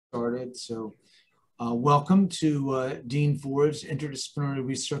Started. So welcome to Dean Ford's Interdisciplinary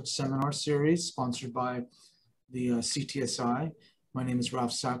Research Seminar Series, sponsored by the CTSI. My name is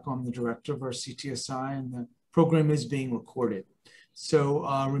Ralph Sacco. I'm the director of our CTSI, and the program is being recorded. So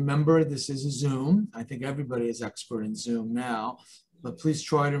remember, this is a Zoom. I think everybody is expert in Zoom now, but please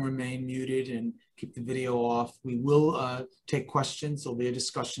try to remain muted and keep the video off. We will take questions. There'll be a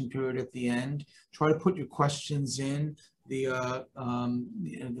discussion period at the end. Try to put your questions in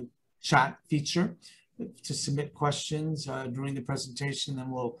the chat feature to submit questions during the presentation,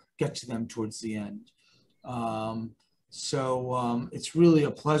 then we'll get to them towards the end. It's really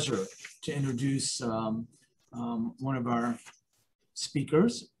a pleasure to introduce one of our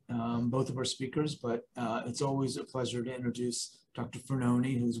speakers, both of our speakers, but it's always a pleasure to introduce Dr.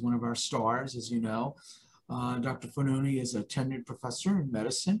 Fornoni, who's one of our stars, as you know. Dr. Fornoni is a tenured professor in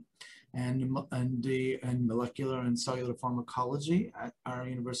medicine and molecular and cellular pharmacology at our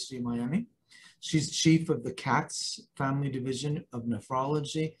University of Miami. She's chief of the Katz Family Division of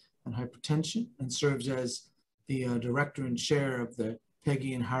Nephrology and Hypertension and serves as the director and chair of the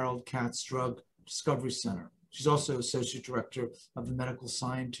Peggy and Harold Katz Drug Discovery Center. She's also associate director of the Medical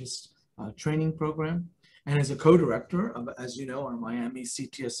Scientist Training Program and is a co-director of, as you know, our Miami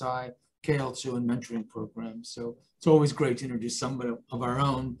CTSI KL2 and mentoring program. So it's always great to introduce somebody of our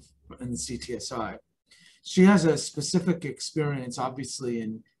own in the CTSI. She has a specific experience, obviously,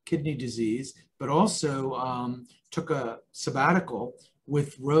 in kidney disease, but also took a sabbatical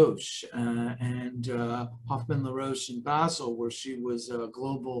with Roche and Hoffmann-La Roche in Basel, where she was a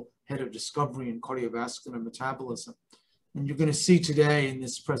global head of discovery in cardiovascular metabolism. And you're going to see today in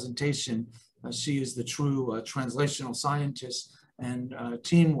this presentation, she is the true translational scientist and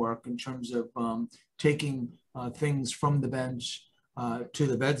teamwork in terms of taking things from the bench to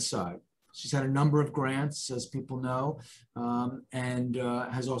the bedside. She's had a number of grants, as people know, and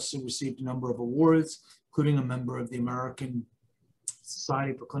has also received a number of awards, including a member of the American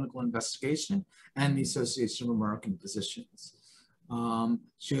Society for Clinical Investigation and the Association of American Physicians.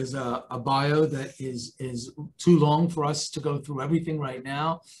 She has a bio that is too long for us to go through everything right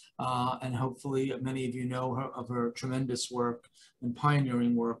now, and hopefully many of you know of her tremendous work and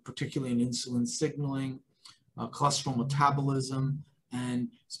pioneering work, particularly in insulin signaling, cholesterol metabolism, and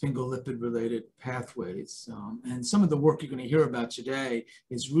sphingolipid-related pathways. And some of the work you're going to hear about today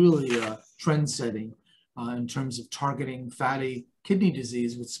is really trend-setting in terms of targeting fatty kidney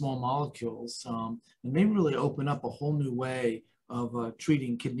disease with small molecules, and may really open up a whole new way of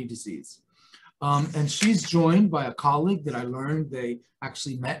treating kidney disease. And she's joined by a colleague that I learned they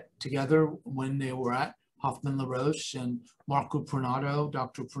actually met together when they were at Hoffmann-La Roche, and Marco Pranado.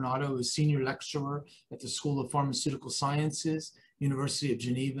 Dr. Pranado is senior lecturer at the School of Pharmaceutical Sciences, University of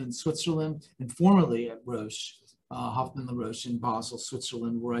Geneva in Switzerland, and formerly at Roche, Hoffmann-La Roche in Basel,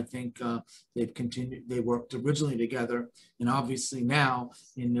 Switzerland, where I think they worked originally together, and obviously now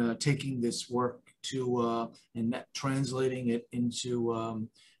in taking this work to and translating it into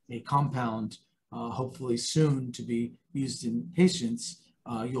a compound, hopefully soon to be used in patients.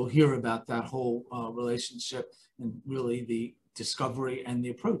 You'll hear about that whole relationship and really the discovery and the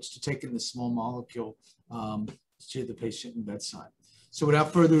approach to taking the small molecule to the patient in bedside. So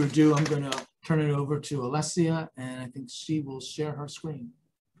without further ado, I'm going to turn it over to Alessia, and I think she will share her screen.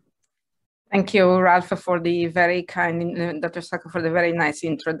 Thank you, Ralph, for the very kind, Dr. Sacco, for the very nice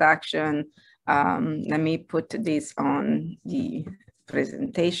introduction. Let me put this on the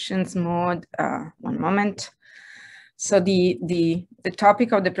presentations mode. One moment. So the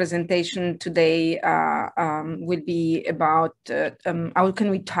topic of the presentation today will be about how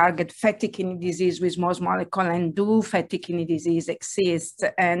can we target fatty kidney disease with small molecule, and do fatty kidney disease exist?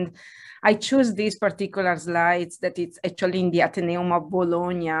 And I choose these particular slides that it's actually in the Athenaeum of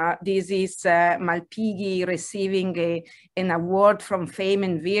Bologna. This is Malpighi receiving an award from Fame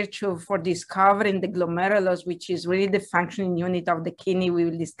and Virtue for discovering the glomerulus, which is really the functioning unit of the kidney we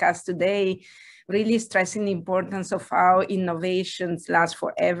will discuss today, really stressing the importance of how innovations last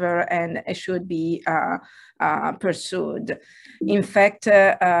forever and should be pursued. In fact,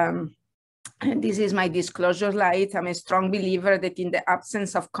 this is my disclosure slide. I'm a strong believer that in the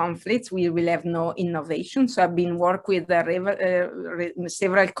absence of conflicts, we will have no innovation. So I've been working with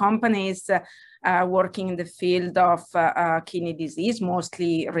several companies working in the field of kidney disease,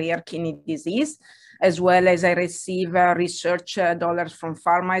 mostly rare kidney disease, as well as I receive research dollars from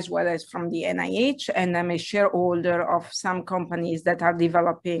pharma, as well as from the NIH, and I'm a shareholder of some companies that are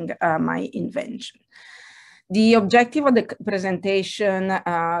developing my invention. The objective of the presentation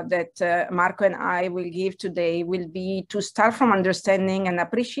that Marco and I will give today will be to start from understanding and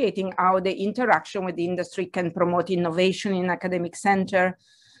appreciating how the interaction with the industry can promote innovation in academic center.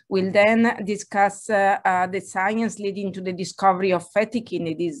 We'll then discuss the science leading to the discovery of fatty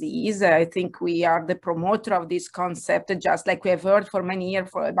kidney disease. I think we are the promoter of this concept, just like we have heard for many years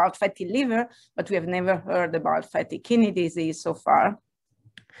about fatty liver, but we have never heard about fatty kidney disease so far.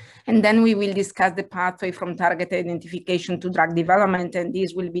 And then we will discuss the pathway from target identification to drug development, and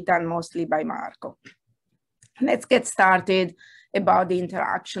this will be done mostly by Marco. Let's get started about the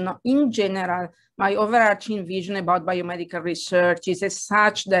interaction. In general, my overarching vision about biomedical research is as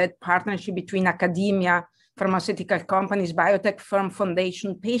such that partnership between academia, pharmaceutical companies, biotech firm,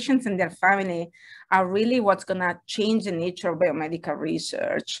 foundation, patients and their family are really what's gonna change the nature of biomedical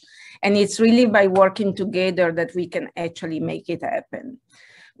research. And it's really by working together that we can actually make it happen.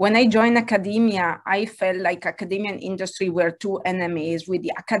 When I joined academia, I felt like academia and industry were two enemies, with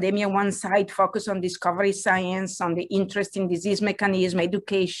the academia one side focused on discovery science, on the interest in disease mechanism,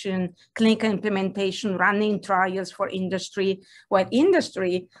 education, clinical implementation, running trials for industry, while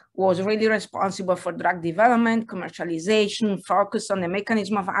industry was really responsible for drug development, commercialization, focus on the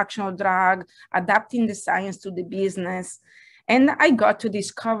mechanism of action of drug, adapting the science to the business. And I got to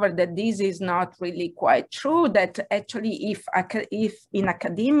discover that this is not really quite true, that actually if in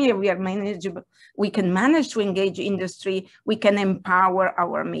academia we can manage to engage industry, we can empower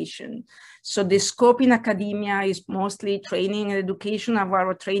our mission. So the scope in academia is mostly training and education of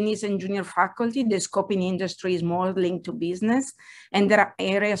our trainees and junior faculty. The scope in industry is more linked to business. And there are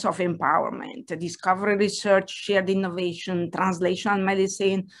areas of empowerment, discovery research, shared innovation, translational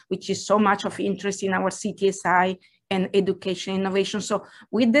medicine, which is so much of interest in our CTSI, and education innovation. So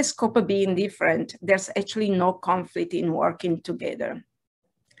with the scope being different, there's actually no conflict in working together.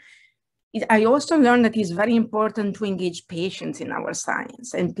 I also learned that it's very important to engage patients in our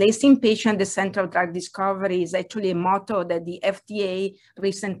science, and placing patients at the center of drug discovery is actually a motto that the FDA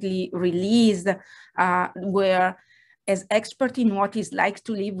recently released, where as experts in what it's like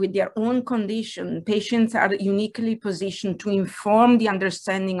to live with their own condition, patients are uniquely positioned to inform the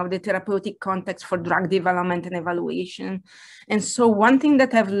understanding of the therapeutic context for drug development and evaluation. And so one thing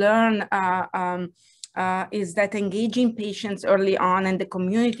that I've learned is that engaging patients early on in the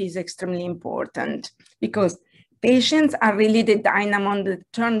community is extremely important, because patients are really the dynamo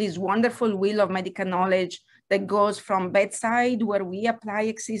that turn this wonderful wheel of medical knowledge that goes from bedside, where we apply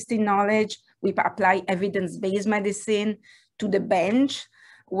existing knowledge, we apply evidence-based medicine, to the bench,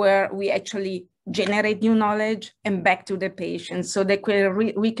 where we actually generate new knowledge, and back to the patient. So that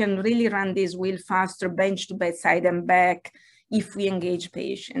we can really run this wheel faster, bench to bedside and back, if we engage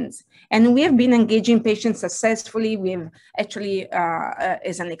patients. And we have been engaging patients successfully. We have actually,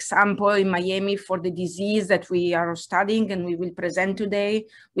 as an example, in Miami for the disease that we are studying and we will present today,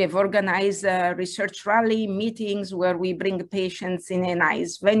 we have organized research rally meetings where we bring patients in a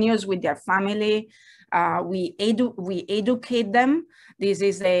nice venues with their family. We educate them. This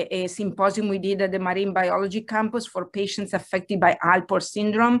is a symposium we did at the Marine Biology Campus for patients affected by Alport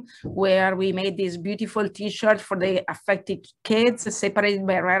syndrome, where we made this beautiful t-shirt for the affected kids, separated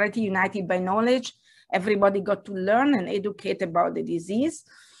by rarity, united by knowledge. Everybody got to learn and educate about the disease.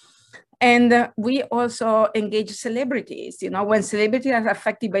 And we also engage celebrities. You know, when celebrities are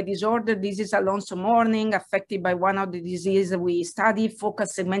affected by disorder, this is Alonso Mourning, affected by one of the diseases we study, focal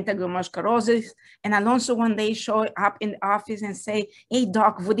segmental glomerulosclerosis. And Alonso one day showed up in the office and say, "Hey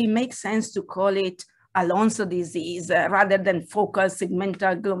doc, would it make sense to call it Alonso disease rather than focal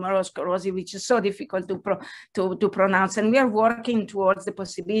segmental glomerulosclerosis, which is so difficult to pronounce?" And we are working towards the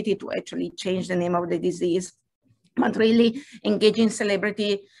possibility to actually change the name of the disease. But really, engaging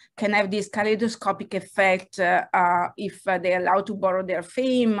celebrity can have this kaleidoscopic effect if they allow to borrow their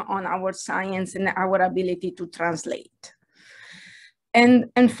fame on our science and our ability to translate.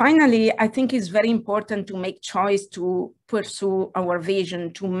 And finally, I think it's very important to make choice to pursue our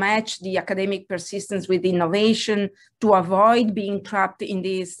vision, to match the academic persistence with innovation, to avoid being trapped in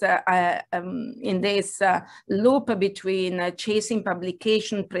this loop between chasing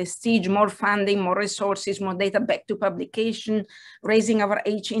publication, prestige, more funding, more resources, more data back to publication, raising our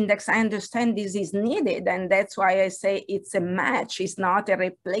H-index. I understand this is needed, and that's why I say it's a match, it's not a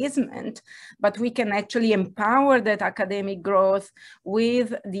replacement, but we can actually empower that academic growth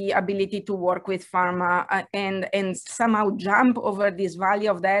with the ability to work with pharma and somehow jump over this valley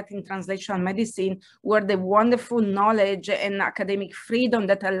of death in translational medicine, where the wonderful knowledge and academic freedom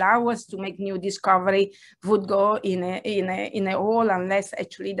that allow us to make new discovery would go in a hole, unless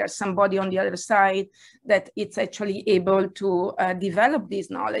actually there's somebody on the other side that it's actually able to develop this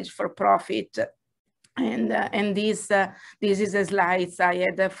knowledge for profit. And this is the slides I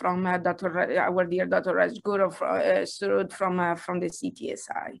had from our dear Dr. Rajguru from the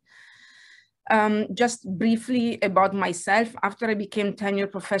CTSI. Just briefly about myself, after I became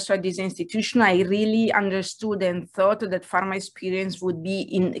tenured professor at this institution, I really understood and thought that pharma experience would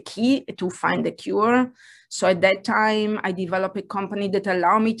be key to find a cure. So at that time, I developed a company that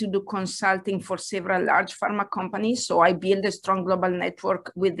allowed me to do consulting for several large pharma companies. So I built a strong global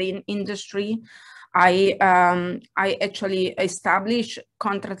network within industry. I actually established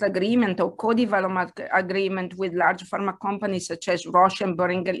contract agreement or co-development agreement with large pharma companies such as Roche and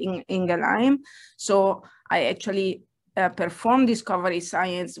Boehringer Ingelheim. So I actually performed discovery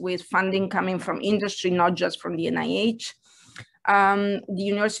science with funding coming from industry, not just from the NIH. The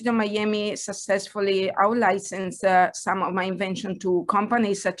University of Miami successfully out-licensed some of my invention to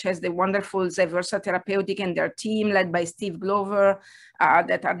companies such as the wonderful Zyversa Therapeutic and their team led by Steve Glover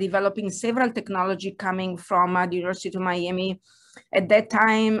that are developing several technology coming from the University of Miami. At that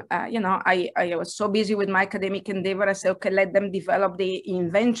time, I was so busy with my academic endeavor, I said, okay, let them develop the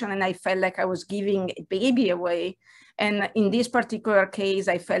invention. And I felt like I was giving a baby away. And in this particular case,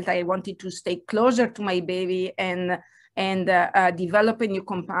 I felt I wanted to stay closer to my baby and develop a new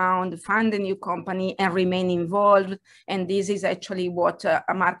compound, fund a new company, and remain involved. And this is actually what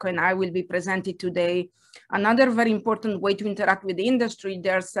Marco and I will be presenting today. Another very important way to interact with the industry,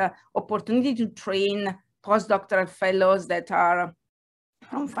 there's an opportunity to train postdoctoral fellows that are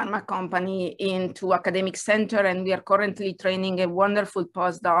from pharma company into academic center. And we are currently training a wonderful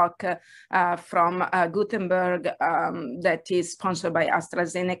postdoc from Gutenberg that is sponsored by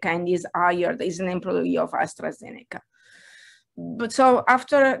AstraZeneca and is hired, is an employee of AstraZeneca. But so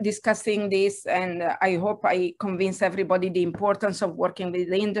after discussing this, and I hope I convince everybody the importance of working with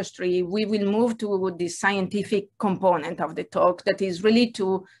the industry, we will move to the scientific component of the talk that is really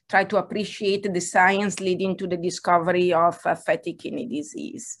to try to appreciate the science leading to the discovery of fatty kidney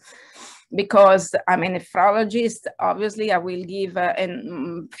disease. Because I'm a nephrologist, obviously I will give,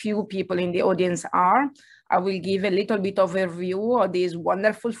 and few people in the audience are, I will give a little bit of a review of this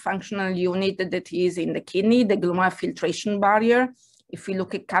wonderful functional unit that is in the kidney, the glomerular filtration barrier. If we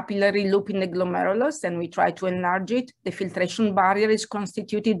look at capillary loop in the glomerulus and we try to enlarge it, the filtration barrier is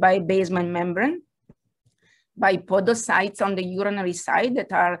constituted by a basement membrane, by podocytes on the urinary side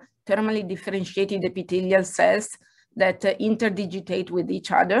that are thermally differentiated epithelial cells that interdigitate with each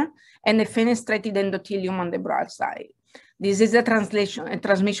other, and a fenestrated endothelium on the broad side. This is a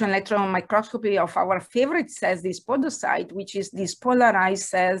transmission electron microscopy of our favorite cells, this podocyte, which is these polarized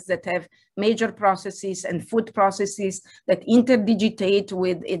cells that have major processes and food processes that interdigitate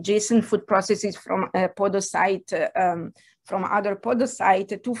with adjacent food processes from a podocyte, from other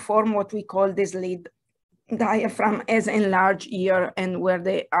podocyte to form what we call this lead diaphragm as enlarged here and where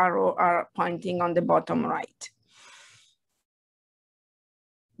the arrow are pointing on the bottom right.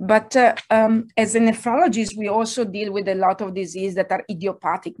 But as a nephrologist, we also deal with a lot of diseases that are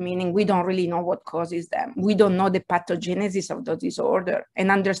idiopathic, meaning we don't really know what causes them. We don't know the pathogenesis of the disorder. And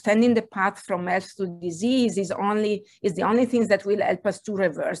understanding the path from health to disease is the only thing that will help us to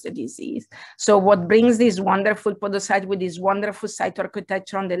reverse the disease. So what brings this wonderful podocyte with this wonderful site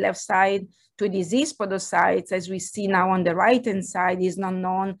architecture on the left side to disease podocytes, as we see now on the right-hand side, is not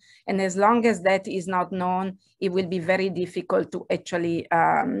known. And as long as that is not known, it will be very difficult to actually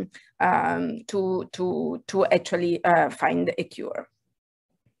find a cure.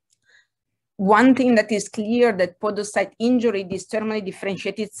 One thing that is clear that podocyte injury, these thermally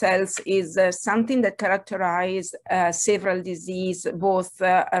differentiated cells, is something that characterizes several diseases, both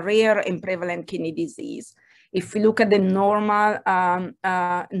rare and prevalent kidney disease. If we look at the normal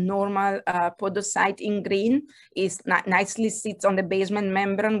podocyte in green, it nicely sits on the basement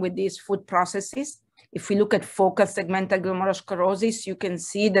membrane with these food processes. If we look at focal segmental glomerulosclerosis, you can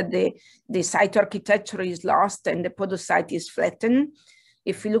see that the site architecture is lost and the podocyte is flattened.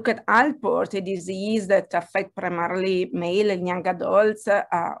 If we look at Alport, a disease that affects primarily male and young adults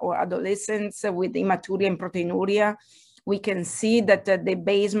or adolescents with hematuria and proteinuria, we can see that the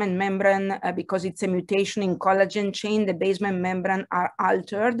basement membrane, because it's a mutation in collagen chain, the basement membrane are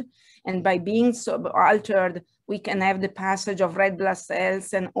altered. And by being so altered, we can have the passage of red blood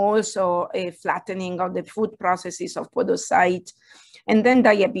cells and also a flattening of the food processes of podocyte. And then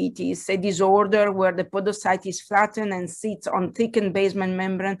diabetes, a disorder where the podocyte is flattened and sits on thickened basement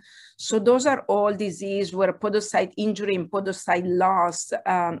membrane. So those are all diseases where podocyte injury and podocyte loss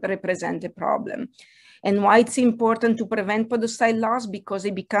represent a problem. And why it's important to prevent podocyte loss? Because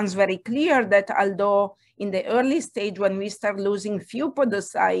it becomes very clear that although in the early stage when we start losing few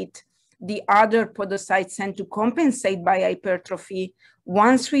podocytes, the other podocytes tend to compensate by hypertrophy.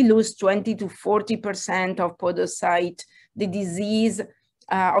 Once we lose 20 to 40% of podocyte, the disease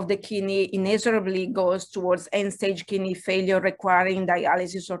of the kidney inexorably goes towards end-stage kidney failure requiring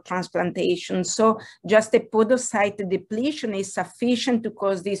dialysis or transplantation. So just a podocyte depletion is sufficient to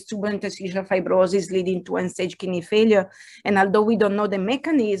cause this tubulointerstitial fibrosis leading to end-stage kidney failure. And although we don't know the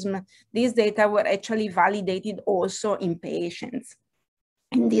mechanism, these data were actually validated also in patients.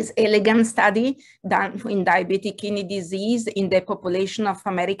 In this elegant study done in diabetic kidney disease in the population of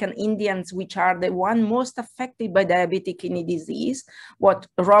American Indians, which are the one most affected by diabetic kidney disease, what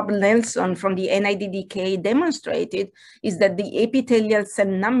Rob Nelson from the NIDDK demonstrated is that the epithelial cell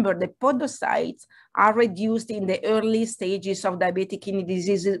number, the podocytes, are reduced in the early stages of diabetic kidney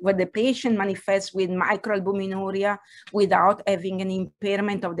disease where the patient manifests with microalbuminuria without having an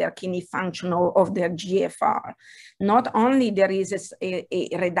impairment of their kidney function or of their GFR. Not only there is a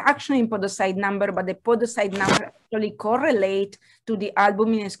reduction in podocyte number, but the podocyte number actually correlate to the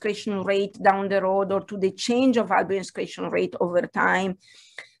albumin excretion rate down the road or to the change of albumin excretion rate over time,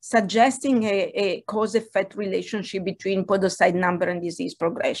 suggesting a cause-effect relationship between podocyte number and disease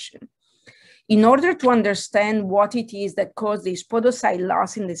progression. In order to understand what it is that caused this podocyte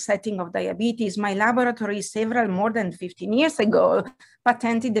loss in the setting of diabetes, my laboratory more than 15 years ago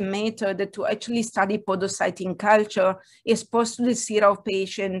patented the method to actually study podocyte in culture exposed to the serum of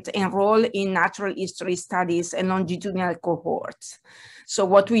patients enrolled in natural history studies and longitudinal cohorts. So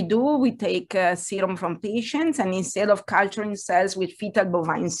what we do, we take serum from patients, and instead of culturing cells with fetal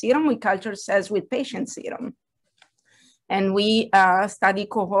bovine serum, we culture cells with patient serum. And we study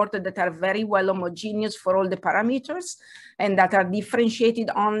cohorts that are very well homogeneous for all the parameters and that are differentiated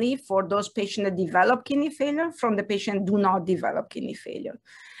only for those patients that develop kidney failure from the patients do not develop kidney failure.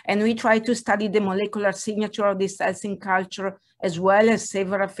 And we try to study the molecular signature of these cells in culture, as well as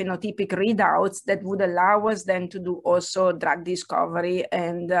several phenotypic readouts that would allow us then to do also drug discovery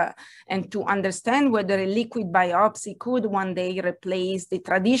and to understand whether a liquid biopsy could one day replace the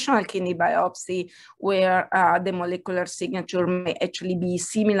traditional kidney biopsy, where the molecular signature may actually be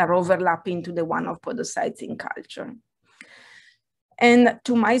similar, overlapping to the one of podocytes in culture. And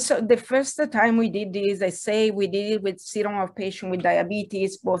the first time we did this, I say we did it with serum of patients with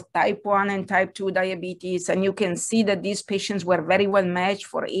diabetes, both type 1 and type 2 diabetes. And you can see that these patients were very well matched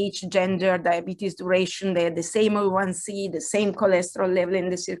for age, gender, diabetes duration. They had the same A1C, the same cholesterol level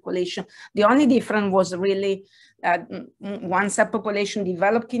in the circulation. The only difference was really one subpopulation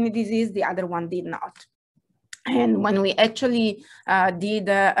developed kidney disease, the other one did not. And when we actually did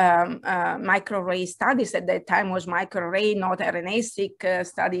microarray studies, at that time was microarray, not RNA-seq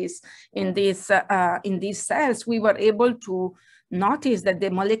studies in these cells, we were able to notice that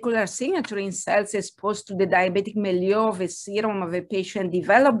the molecular signature in cells exposed to the diabetic milieu of a serum of a patient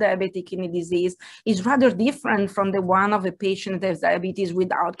developed diabetic kidney disease is rather different from the one of a patient that has diabetes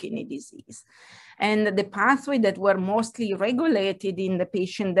without kidney disease. And the pathway that were mostly regulated in the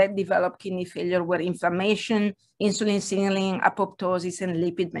patient that developed kidney failure were inflammation, insulin signaling, apoptosis, and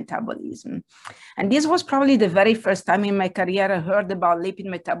lipid metabolism. And this was probably the very first time in my career I heard about lipid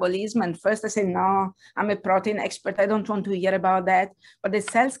metabolism. And first I said, no, I'm a protein expert. I don't want to hear about that. But the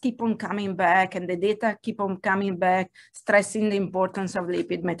cells keep on coming back and the data keep on coming back, stressing the importance of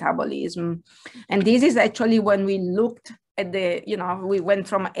lipid metabolism. And this is actually when we looked at we went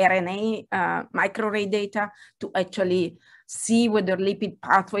from RNA microarray data to actually see whether lipid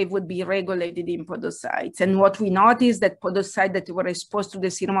pathway would be regulated in podocytes. And what we noticed that podocytes that were exposed to the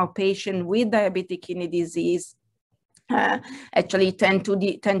serum of patients with diabetic kidney disease actually tend to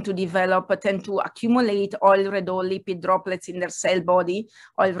accumulate oil-redox lipid droplets in their cell body.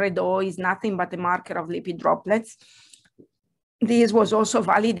 Oil-redox is nothing but a marker of lipid droplets. This was also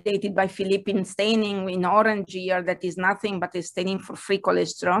validated by Philippine staining in orange here, that is nothing but a staining for free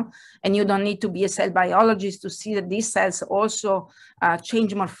cholesterol. And you don't need to be a cell biologist to see that these cells also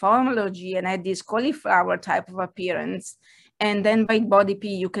change morphology and have this cauliflower type of appearance. And then by body P,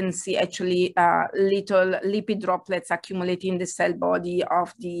 you can see actually little lipid droplets accumulating in the cell body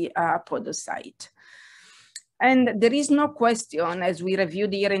of the podocyte. And there is no question, as we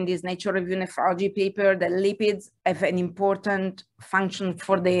reviewed here in this Nature Review Nephrology paper, that lipids have an important function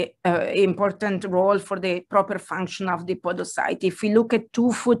for the important role for the proper function of the podocyte. If we look at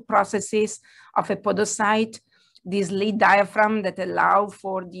two food processes of a podocyte, this lead diaphragm that allow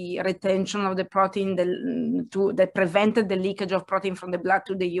for the retention of the protein that prevented the leakage of protein from the blood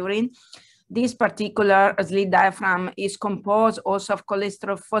to the urine. This particular lead diaphragm is composed also of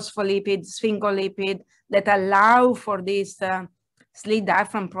cholesterol, phospholipid, sphingolipid that allow for this lead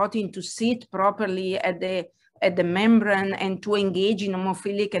diaphragm protein to sit properly at the membrane and to engage in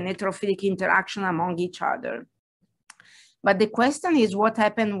homophilic and heterophilic interaction among each other. But the question is what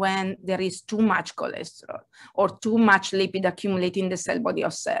happens when there is too much cholesterol or too much lipid accumulating in the cell body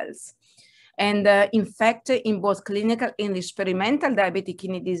of cells. And in fact, in both clinical and experimental diabetic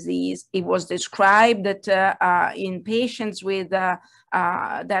kidney disease, it was described that in patients with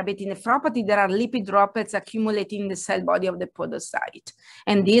diabetic nephropathy, there are lipid droplets accumulating in the cell body of the podocyte.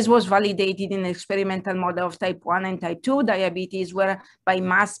 And this was validated in an experimental model of type 1 and type 2 diabetes, where by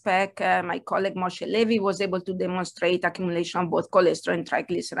mass spec, my colleague Moshe Levy was able to demonstrate accumulation of both cholesterol and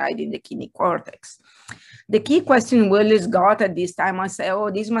triglyceride in the kidney cortex. The key question we always got at this time, I say,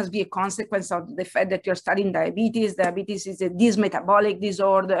 oh, this must be a consequence of the fact that you're studying diabetes. Diabetes is a dysmetabolic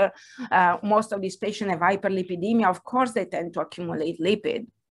disorder. Most of these patients have hyperlipidemia. Of course, they tend to accumulate lipid.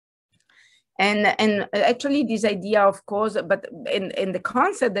 And actually this idea, of course, but in the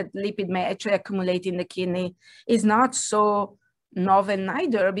concept that lipid may actually accumulate in the kidney is not so novel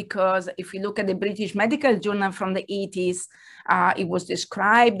neither, because if you look at the British Medical Journal from the 80s, it was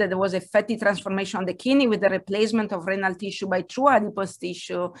described that there was a fatty transformation of the kidney with the replacement of renal tissue by true adipose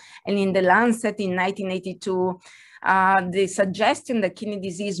tissue. And in the Lancet in 1982, the suggestion that kidney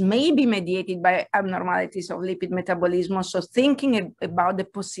disease may be mediated by abnormalities of lipid metabolism. So thinking about the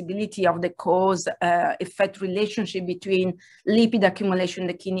possibility of the cause-effect relationship between lipid accumulation in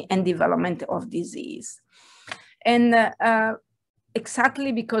the kidney and development of disease. And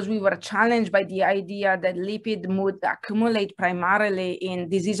exactly because we were challenged by the idea that lipid would accumulate primarily in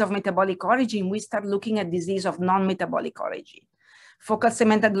disease of metabolic origin, we start looking at disease of non-metabolic origin. Focal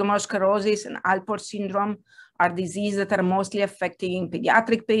segmental glomerulosclerosis and Alport syndrome are diseases that are mostly affecting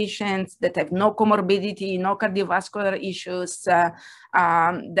pediatric patients that have no comorbidity, no cardiovascular issues, that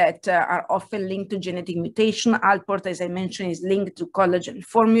are often linked to genetic mutation. Alport, as I mentioned, is linked to collagen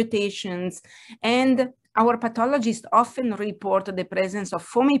 4 mutations. And our pathologists often report the presence of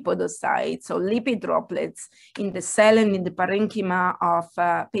foamy podocytes, so lipid droplets, in the cell and in the parenchyma of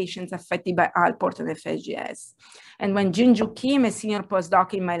patients affected by Alport and FSGS. And when Junju Kim, a senior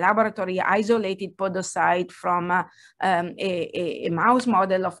postdoc in my laboratory, isolated podocyte from a mouse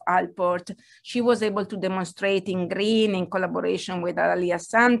model of Alport, she was able to demonstrate in green, in collaboration with Ali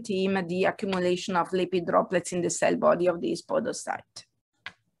Hassan team, the accumulation of lipid droplets in the cell body of this podocyte.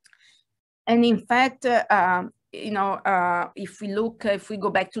 And in fact, if we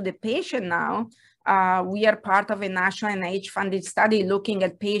go back to the patient now, we are part of a national NIH-funded study looking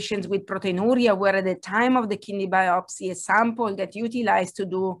at patients with proteinuria, where at the time of the kidney biopsy, a sample get utilized to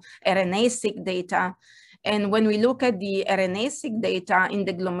do RNA-seq data. And when we look at the RNA-seq data in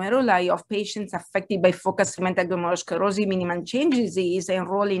the glomeruli of patients affected by focal segmental glomerulosclerosis minimum change disease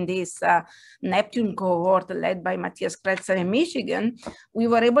enrolled in this Neptune cohort led by Matthias Kretzer in Michigan, we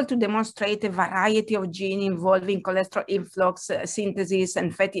were able to demonstrate a variety of genes involving cholesterol influx, synthesis,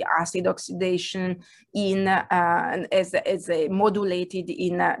 and fatty acid oxidation as modulated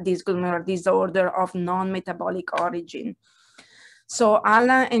in this glomerular disorder of non-metabolic origin. So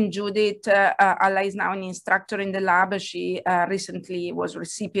Alla and Judith, Alla is now an instructor in the lab. She recently was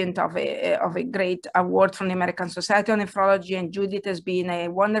recipient of a great award from the American Society of Nephrology, and Judith has been a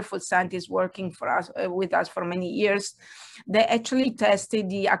wonderful scientist working for us, with us for many years. They actually tested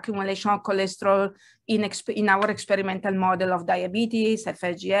the accumulation of cholesterol in our experimental model of diabetes,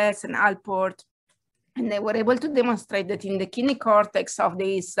 FSGS, and Alport. And they were able to demonstrate that in the kidney cortex of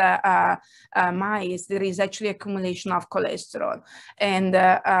these mice, there is actually accumulation of cholesterol. And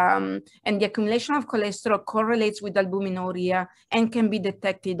the accumulation of cholesterol correlates with albuminuria and can be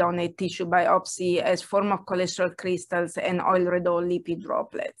detected on a tissue biopsy as form of cholesterol crystals and oil redox lipid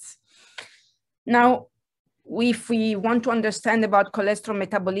droplets. Now, if we want to understand about cholesterol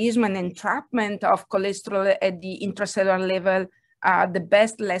metabolism and entrapment of cholesterol at the intracellular level, the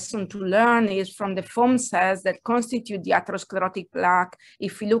best lesson to learn is from the foam cells that constitute the atherosclerotic plaque.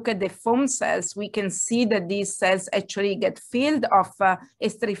 If we look at the foam cells, we can see that these cells actually get filled of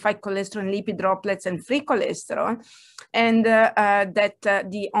esterified cholesterol and lipid droplets and free cholesterol. And that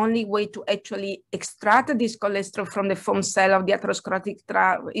the only way to actually extract this cholesterol from the foam cell of the atherosclerotic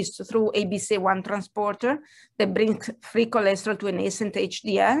tract is through ABCA1 transporter that brings free cholesterol to a nascent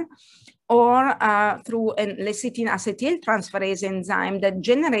HDL, or through an lecithin acetyltransferase enzyme that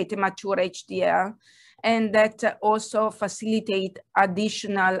generate a mature HDL, and that also facilitate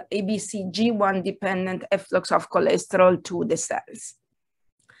additional ABCG1 dependent efflux of cholesterol to the cells.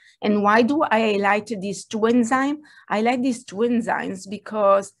 And why do I highlight these two enzymes? I like these two enzymes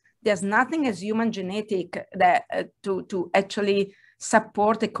because there's nothing as human genetic that to actually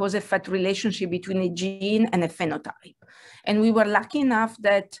support a cause-effect relationship between a gene and a phenotype. And we were lucky enough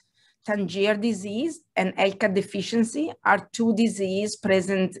that Tangier disease and LCAT deficiency are two diseases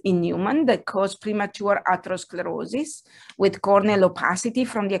present in humans that cause premature atherosclerosis with corneal opacity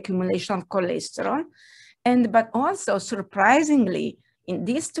from the accumulation of cholesterol. But also, surprisingly, in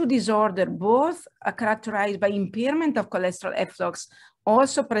these two disorders, both are characterized by impairment of cholesterol efflux,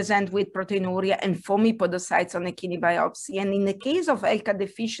 also present with proteinuria and foamy podocytes on a kidney biopsy. And in the case of LCAT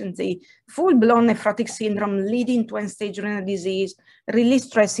deficiency, full-blown nephrotic syndrome leading to end-stage renal disease, really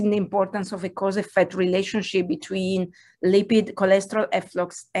stressing the importance of a cause-effect relationship between lipid, cholesterol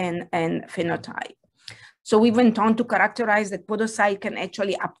efflux, and phenotype. So we went on to characterize that podocyte can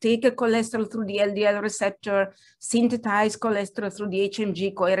actually uptake a cholesterol through the LDL receptor, synthesize cholesterol through the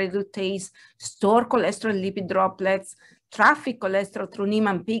HMG-CoA reductase, store cholesterol lipid droplets, traffic cholesterol through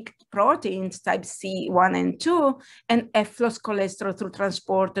Niemann-Pick proteins type C1 and 2, and efflux cholesterol through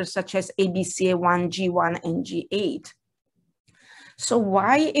transporters such as ABCA1, G1, and G8. So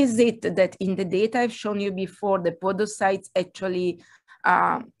why is it that in the data I've shown you before, the podocytes actually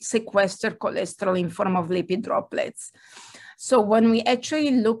sequester cholesterol in form of lipid droplets? So when we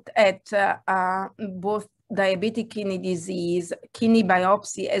actually looked at both diabetic kidney disease, kidney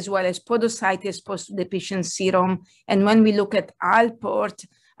biopsy, as well as podocyte exposed to deficient serum, and when we look at Alport,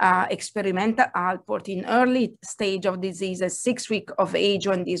 experimental Alport in early stage of disease at 6 weeks of age,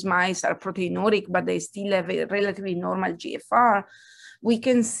 when these mice are proteinuric, but they still have a relatively normal GFR, we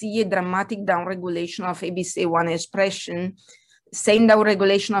can see a dramatic downregulation of ABCA1 expression. Same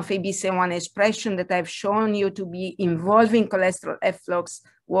downregulation of ABCA1 expression that I've shown you to be involving cholesterol efflux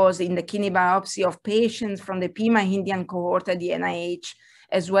was in the kidney biopsy of patients from the Pima Indian cohort at the NIH,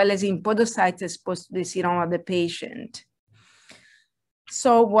 as well as in podocytes exposed to the serum of the patient.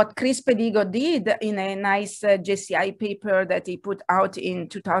 So what Chris Pedigo did in a nice JCI paper that he put out in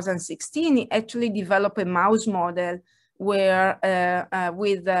 2016, he actually developed a mouse model where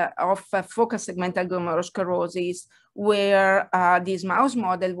of focal segmental glomerulosclerosis, where this mouse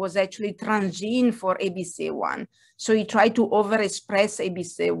model was actually transgene for ABCA1. So he tried to overexpress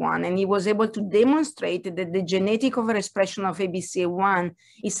ABCA1, and he was able to demonstrate that the genetic overexpression of ABCA1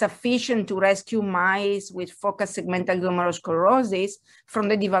 is sufficient to rescue mice with focal segmental glomerulosclerosis from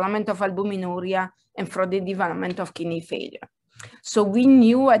the development of albuminuria and from the development of kidney failure. So we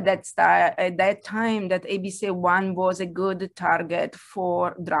knew at that time that ABCA1 was a good target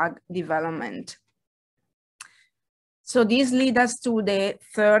for drug development. So this leads us to the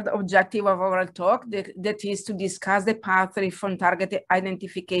third objective of our talk, that is to discuss the pathway from target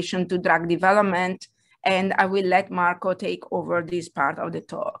identification to drug development. And I will let Marco take over this part of the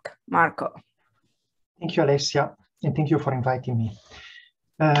talk. Marco. Thank you, Alessia, and thank you for inviting me.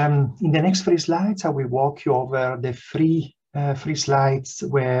 In the next 3 slides, I will walk you over the three slides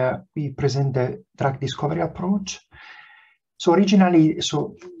where we present the drug discovery approach. So originally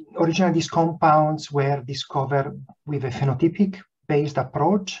these compounds were discovered with a phenotypic-based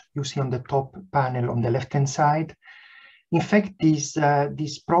approach. You see on the top panel on the left-hand side. In fact,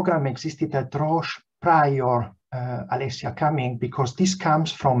 this program existed at Roche prior Alessia coming, because this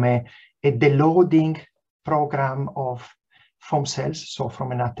comes from a deloading program of foam cells, so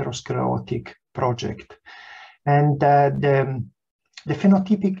from an atherosclerotic project. And the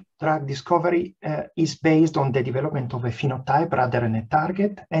phenotypic drug discovery is based on the development of a phenotype rather than a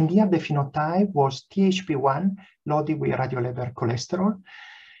target. And here the phenotype was THP1 loaded with radiolabeled cholesterol.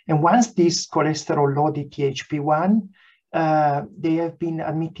 And once this cholesterol loaded THP1, they have been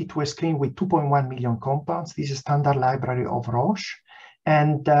admitted to a screen with 2.1 million compounds. This is a standard library of Roche.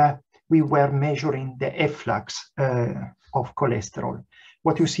 And we were measuring the efflux of cholesterol.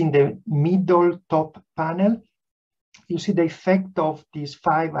 What you see in the middle top panel, you see the effect of these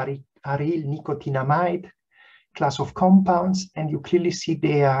 5-aryl nicotinamide class of compounds, and you clearly see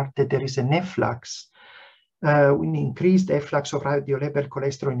there that there is an efflux, an increased efflux of radiolabeled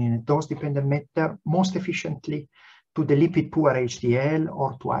cholesterol in a dose-dependent manner, most efficiently to the lipid-poor HDL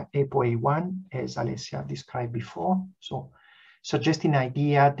or to ApoA1, as Alessia described before. So suggesting an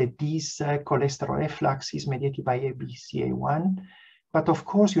idea that this cholesterol efflux is mediated by ABCA1. But of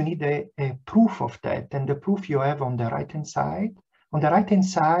course, you need a proof of that, and the proof you have on the right-hand side. On the right-hand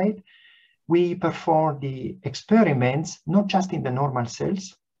side, we perform the experiments, not just in the normal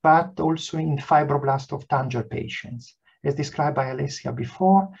cells, but also in fibroblasts of Tanger patients. As described by Alessia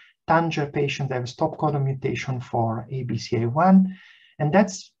before, Tanger patients have stop codon mutation for ABCA1, and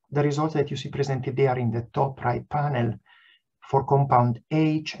that's the result that you see presented there in the top right panel for compound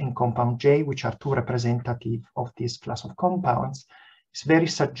H and compound J, which are two representative of this class of compounds. It's very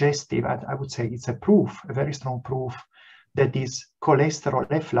suggestive. I would say it's a proof, a very strong proof, that this cholesterol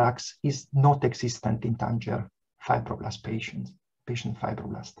efflux is not existent in Tanger fibroblast patient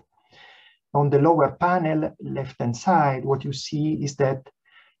fibroblast. On the lower panel, left-hand side, what you see is that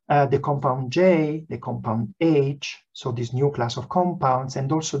the compound J, the compound H, so this new class of compounds,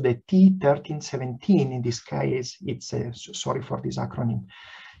 and also the T1317, in this case, it's sorry for this acronym,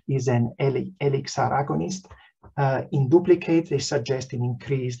 is an Elixir agonist. In duplicate, they suggest an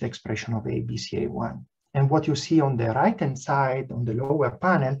increased expression of ABCA1. And what you see on the right-hand side, on the lower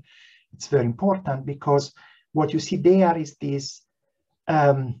panel, it's very important because what you see there is this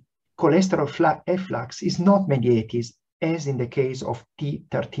cholesterol efflux is not mediated, as in the case of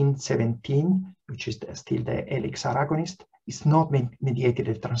T1317, which is still the Elixir agonist, it's not mediated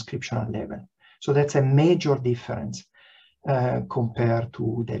at transcriptional level. So that's a major difference compared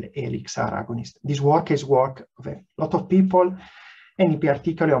to the Elixir agonist. This work is work of a lot of people, and in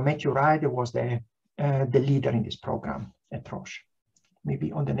particular, Matthew Wright was the leader in this program at Roche.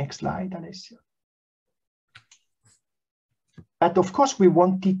 Maybe on the next slide, Alessia. But of course, we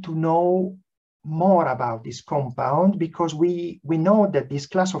wanted to know more about this compound because we know that this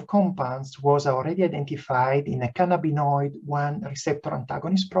class of compounds was already identified in a cannabinoid 1 receptor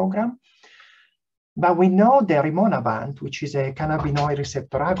antagonist program. But we know the rimonabant, which is a cannabinoid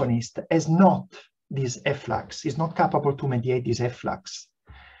receptor agonist, has not this efflux, is not capable to mediate this efflux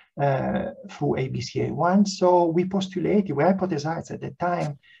through ABCA1. So we postulated, we hypothesized at the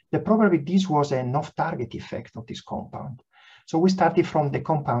time that probably this was an off-target effect of this compound. So we started from the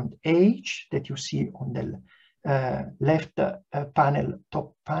compound H that you see on the left panel,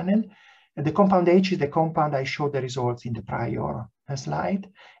 top panel. And the compound H is the compound I showed the results in the prior slide.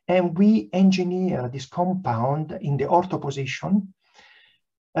 And we engineer this compound in the ortho position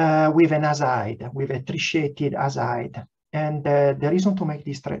with an azide, with a trishaded azide. And the reason to make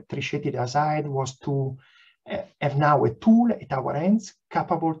this trishaded azide was to have now a tool at our ends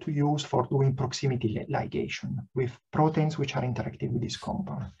capable to use for doing proximity ligation with proteins which are interacting with this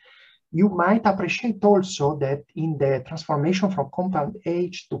compound. You might appreciate also that in the transformation from compound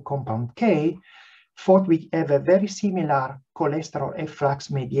H to compound K, thought we have a very similar cholesterol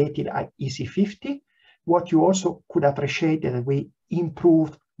efflux mediated at EC50. What you also could appreciate is that we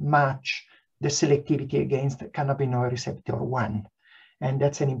improved much the selectivity against cannabinoid receptor 1. And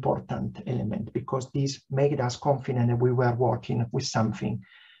that's an important element because this made us confident that we were working with something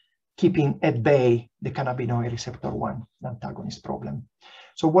keeping at bay the cannabinoid receptor 1 antagonist problem.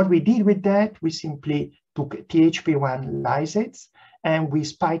 So what we did with that, we simply took THP1 lysates and we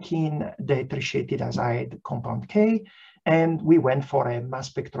spike in the trishaded azide compound K, and we went for a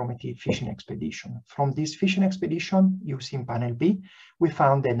mass spectrometry fishing expedition. From this fishing expedition, you see in panel B, we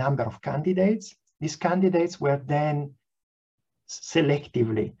found a number of candidates. These candidates were then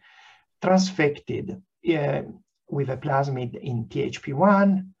selectively transfected with a plasmid in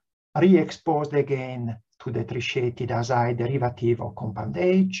THP1, re-exposed again to the trishaded azide derivative of compound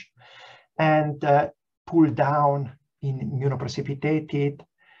H, and pulled down in immunoprecipitated,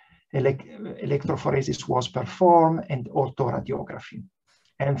 electrophoresis was performed, and autoradiography.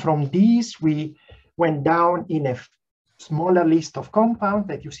 And from these, we went down in a smaller list of compounds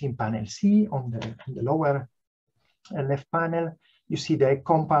that you see in panel C on the lower left panel. You see the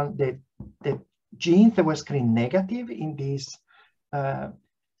compound, the genes that were screened negative in this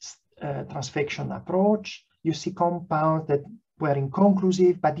transfection approach. You see compounds that were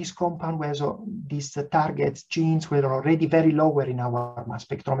inconclusive, but this compound was, these targets genes were already very lower in our mass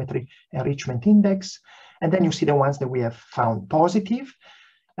spectrometry enrichment index. And then you see the ones that we have found positive.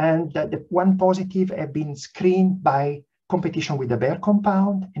 And the one positive have been screened by competition with the Bayer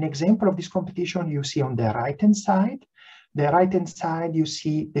compound. An example of this competition you see on the right-hand side. The right-hand side, you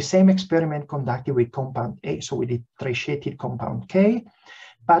see the same experiment conducted with compound A, so with the trishaded compound K.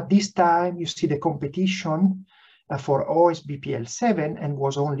 But this time you see the competition for OSBPL7 and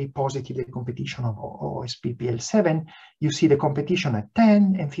was only positive the competition of OSBPL7. You see the competition at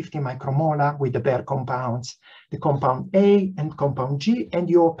 10 and 50 micromolar with the Bayer compounds, the compound A and compound G. And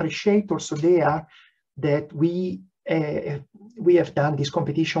you appreciate also there that we have done this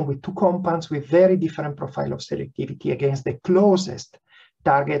competition with two compounds with very different profile of selectivity against the closest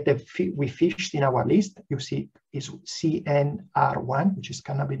target that we fished in our list. You see is CNR1, which is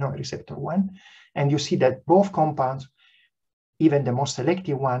cannabinoid receptor 1. And you see that both compounds, even the most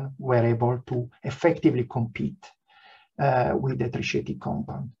selective one, were able to effectively compete with the trishaded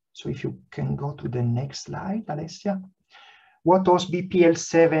compound. So if you can go to the next slide, Alessia. What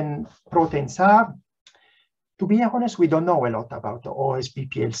OSBPL7 proteins are? To be honest, we don't know a lot about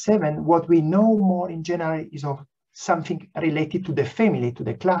OSBPL7. What we know more in general is of something related to the family, to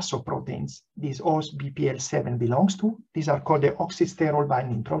the class of proteins this OSBPL7 belongs to. These are called the oxysterol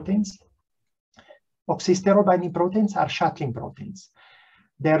binding proteins. Oxysterol binding proteins are shuttling proteins.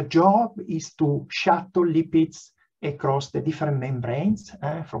 Their job is to shuttle lipids across the different membranes,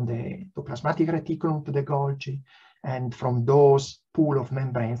 from the plasmatic reticulum to the Golgi, and from those pool of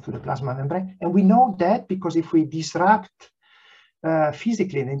membranes to the plasma membrane. And we know that because if we disrupt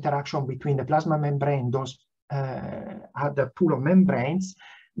physically the interaction between the plasma membrane, those other pool of membranes,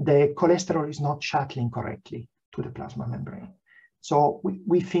 the cholesterol is not shuttling correctly to the plasma membrane. So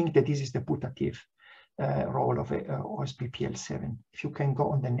we think that this is the putative role of OSBPL7. If you can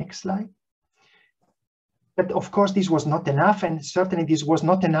go on the next slide. But of course, this was not enough, and certainly this was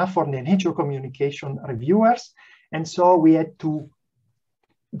not enough for the Nature Communication reviewers. And so we had to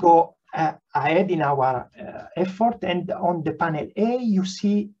go ahead in our effort. And on the panel A, you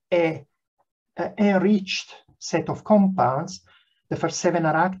see a enriched set of compounds. The first 7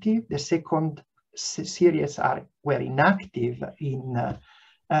 are active. The second series were inactive in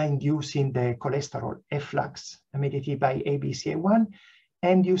inducing the cholesterol efflux mediated by ABCA1.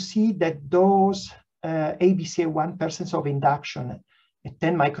 And you see that those ABCA1 percents of induction at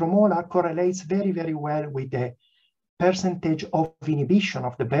 10 micromolar correlates very, very well with the percentage of inhibition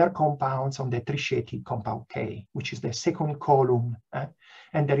of the Bayer compounds on the tritiated compound K, which is the second column.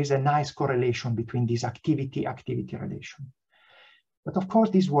 And there is a nice correlation between this activity-activity relation. But of course,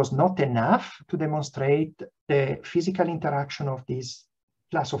 this was not enough to demonstrate the physical interaction of this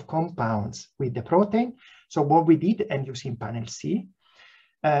class of compounds with the protein. So what we did, and you see in panel C,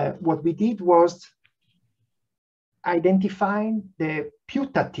 what we did was identifying the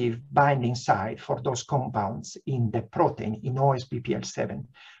putative binding site for those compounds in the protein in OSBPL7.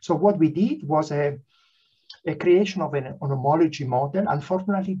 So what we did was a creation of an homology model.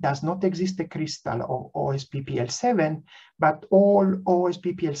 Unfortunately, does not exist a crystal of OSBPL7, but all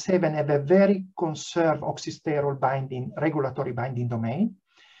OSBPL7 have a very conserved oxysterol binding, regulatory binding domain.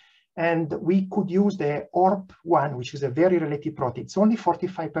 And we could use the ORP1, which is a very relative protein. It's only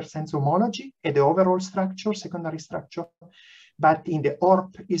 45% homology at the overall structure, secondary structure, but in the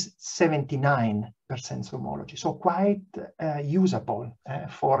ORP is 79% homology. So quite usable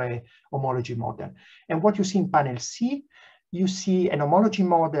for a homology model. And what you see in panel C, you see an homology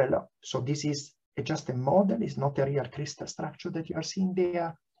model. So this is just a model, it's not a real crystal structure that you are seeing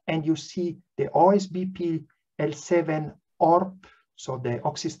there. And you see the OSBPL7 ORP, so the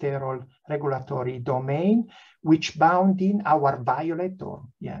oxysterol regulatory domain, which bound in our violet or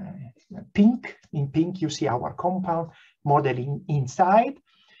pink. In pink, you see our compound modeling inside.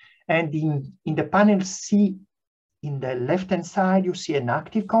 And in the panel C, in the left-hand side, you see an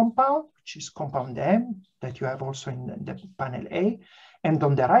active compound, which is compound M, that you have also in the panel A. And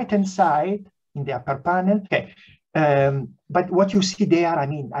on the right-hand side, in the upper panel, okay. But what you see there, I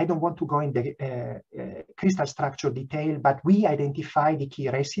mean, I don't want to go in the crystal structure detail, but we identify the key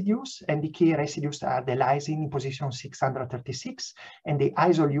residues, and the key residues are the lysine in position 636 and the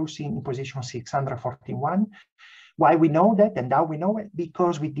isoleucine in position 641. Why we know that and how we know it?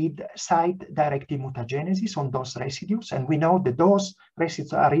 Because we did site-directed mutagenesis on those residues, and we know that those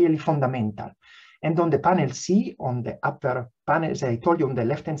residues are really fundamental. And on the panel C, on the upper panel, as I told you, on the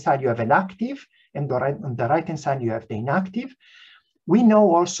left-hand side, you have an active, and on the right-hand side, you have the inactive. We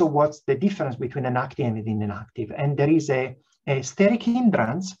know also what's the difference between an active and an inactive. And there is a steric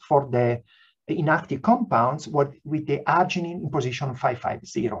hindrance for the inactive compounds with the arginine in position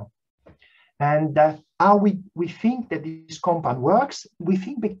 550. And how we think that this compound works, we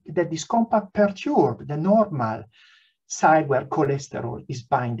think that this compound perturbs the normal side where cholesterol is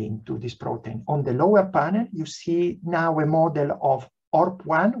binding to this protein. On the lower panel, you see now a model of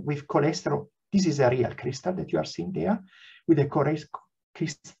ORP1 with cholesterol. This is a real crystal that you are seeing there with a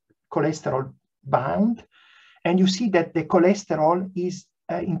cholesterol bound. And you see that the cholesterol is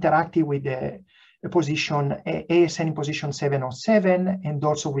interacting with the position ASN in position 707 and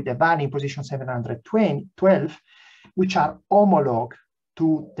also with the valine in position 712, which are homolog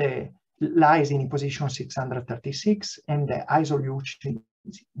to the lysine in position 636 and the isoleucine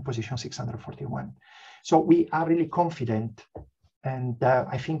in position 641. So we are really confident, and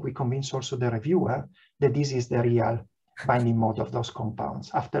I think we convince also the reviewer that this is the real binding mode of those compounds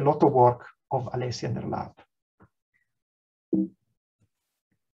after a lot of work of Alessia and her lab.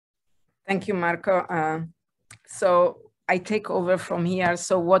 Thank you, Marco. So I take over from here.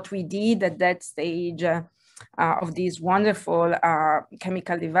 So what we did at that stage of this wonderful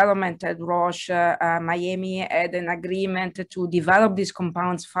chemical development at Roche, Miami had an agreement to develop these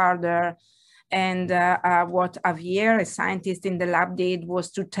compounds further. And what Javier, a scientist in the lab, did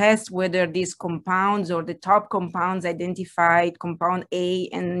was to test whether these compounds or the top compounds identified, compound A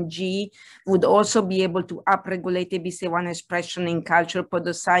and G, would also be able to upregulate ABCA1 expression in culture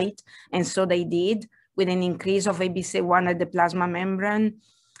podocyte. And so they did. with an increase of ABCA1 at the plasma membrane.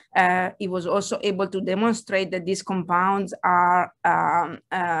 It was also able to demonstrate that these compounds are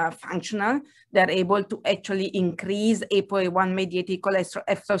functional. They're able to actually increase ApoA1 mediated cholesterol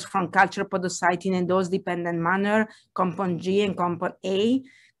efflux from culture podocyte in a dose-dependent manner, compound G and compound A.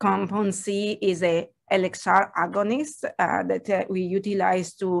 Compound C is a LXR agonist that we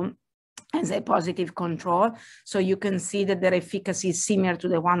utilize as a positive control. So you can see that their efficacy is similar to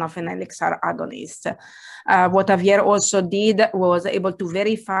the one of an LXR agonist. What Javier also did was able to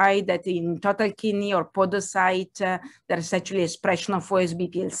verify that in total kidney or podocyte, there is actually expression of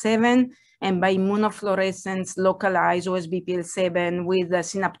OSBPL7, and by immunofluorescence localize OSBPL7 with the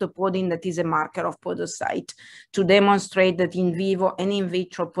synaptopodin that is a marker of podocyte to demonstrate that in vivo and in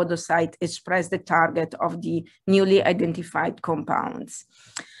vitro podocyte express the target of the newly identified compounds.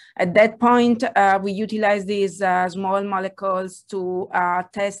 At that point, we utilized these small molecules to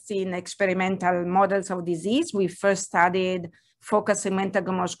test in experimental models of disease. We first studied focused segmental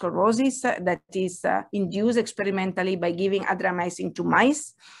glomerulosclerosis that is induced experimentally by giving adriamycin to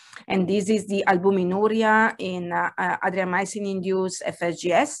mice. And this is the albuminuria in adriamycin-induced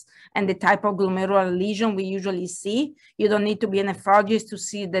FSGS, and the type of glomerular lesion we usually see. You don't need to be a nephrologist to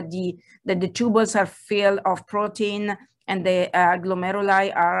see that the tubules are filled of protein, and the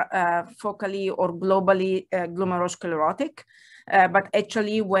glomeruli are focally or globally glomerulosclerotic. But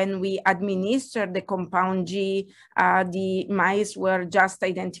actually, when we administered the compound G, the mice were just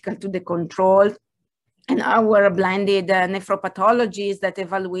identical to the control. And our blinded nephropathologists that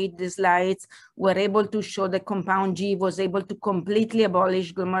evaluate the slides were able to show the compound G was able to completely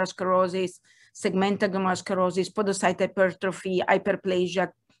abolish glomerulosclerosis, segmental glomerulosclerosis, podocyte hypertrophy,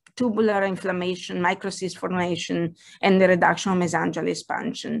 hyperplasia, tubular inflammation, microcyst formation, and the reduction of mesangial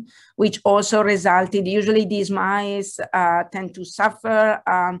expansion, which also resulted, usually these mice tend to suffer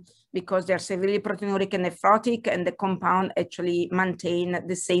because they're severely proteinuric and nephrotic, and the compound actually maintain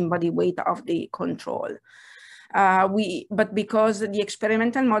the same body weight of the control. But because the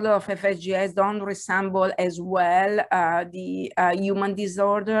experimental model of FSGS don't resemble as well the human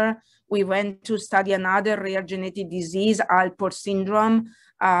disorder, we went to study another rare genetic disease, Alport syndrome.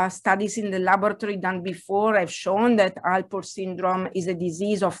 Studies in the laboratory done before have shown that Alport syndrome is a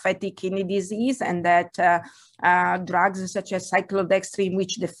disease of fatty kidney disease, and that drugs such as cyclodextrin,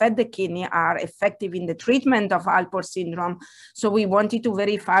 which defat the kidney, are effective in the treatment of Alport syndrome. So we wanted to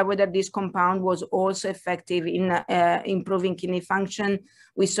verify whether this compound was also effective in improving kidney function.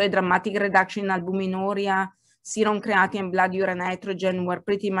 We saw a dramatic reduction in albuminuria. Serum creatinine and blood urine nitrogen were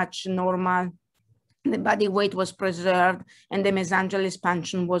pretty much normal. The body weight was preserved, and the mesangial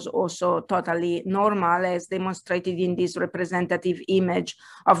expansion was also totally normal, as demonstrated in this representative image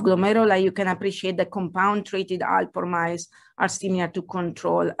of glomeruli. You can appreciate the compound-treated Alport mice are similar to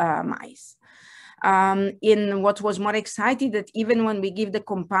control mice. In what was more exciting, that even when we give the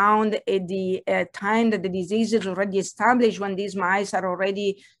compound at the time that the disease is already established, when these mice are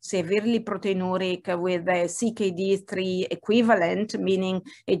already severely proteinuric with a CKD3 equivalent, meaning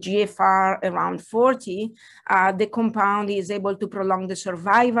a GFR around 40, the compound is able to prolong the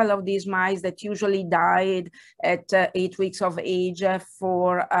survival of these mice that usually died at 8 weeks of age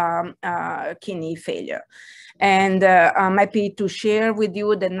for kidney failure. And I'm happy to share with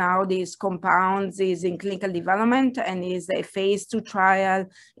you that now this compound is in clinical development, and is a phase 2 trial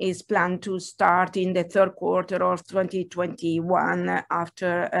is planned to start in the third quarter of 2021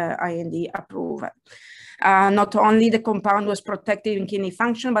 after IND approval. Not only the compound was protective in kidney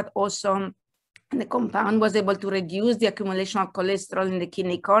function, but also the compound was able to reduce the accumulation of cholesterol in the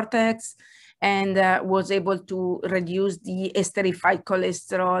kidney cortex, and was able to reduce the esterified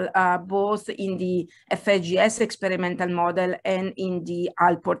cholesterol both in the FSGS experimental model and in the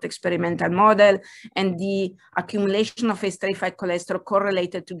Alport experimental model. And the accumulation of esterified cholesterol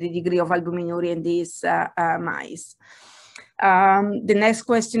correlated to the degree of albuminuria in these mice. The next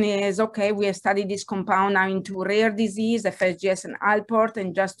question is, okay, we have studied this compound now into rare disease, FSGS and Alport,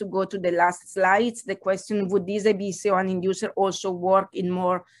 and just to go to the last slides, the question, would this ABCA1 inducer also work in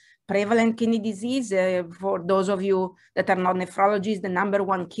more prevalent kidney disease? For those of you that are not nephrologists, the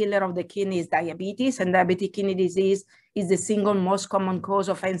 #1 killer of the kidney is diabetes, and diabetic kidney disease is the single most common cause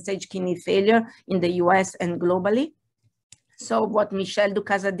of end-stage kidney failure in the US and globally. So what Michelle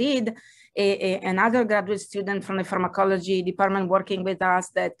Ducasa did, another graduate student from the pharmacology department working with us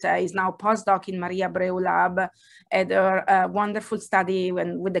that is now postdoc in Maria Abreu lab, had a wonderful study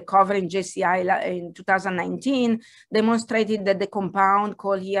with the cover in JCI in 2019, demonstrated that the compound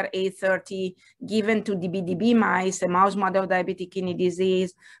called here A30 given to DBDB mice, a mouse model of diabetic kidney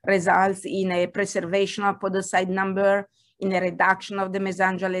disease, results in a preservation of podocyte number, in a reduction of the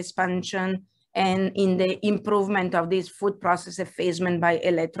mesangial expansion, and in the improvement of this food process effacement by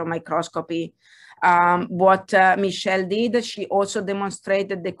electron microscopy. What Michelle did, she also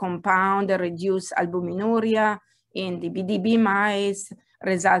demonstrated the compound reduced albuminuria in the BDB mice,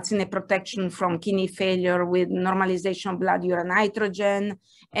 results in a protection from kidney failure with normalization of blood urine nitrogen,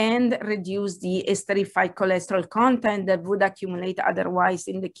 and reduce the esterified cholesterol content that would accumulate otherwise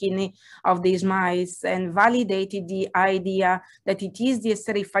in the kidney of these mice, and validated the idea that it is the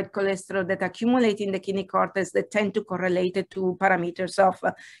esterified cholesterol that accumulate in the kidney cortex that tend to correlate to parameters of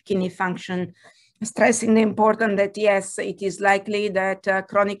kidney function. Stressing the importance that yes, it is likely that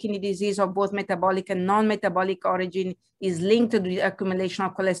chronic kidney disease of both metabolic and non-metabolic origin is linked to the accumulation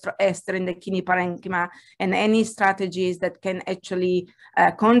of cholesterol ester in the kidney parenchyma, and any strategies that can actually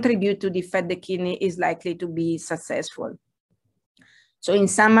contribute to defect the kidney is likely to be successful. So in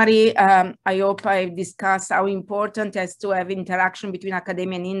summary, I hope I've discussed how important it is to have interaction between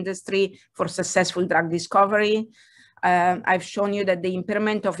academia and industry for successful drug discovery. I've shown you that the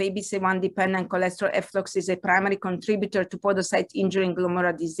impairment of ABCA1 dependent cholesterol efflux is a primary contributor to podocyte injury and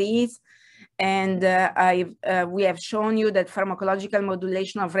glomerular disease. And we have shown you that pharmacological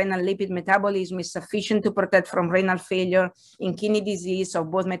modulation of renal lipid metabolism is sufficient to protect from renal failure in kidney disease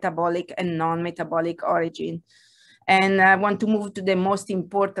of both metabolic and non-metabolic origin. And I want to move to the most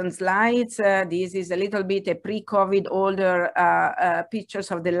important slides. This is a little bit a pre-COVID older pictures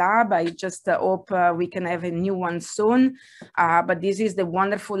of the lab. I just hope we can have a new one soon. But this is the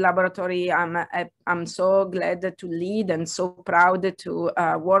wonderful laboratory I'm so glad to lead and so proud to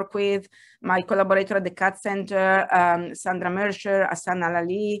work with. My collaborator at the CAT Center, Sandra Mercer, Hassan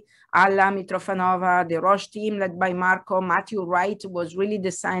Alali, Alla Mitrofanova, the Roche team led by Marco. Matthew Wright was really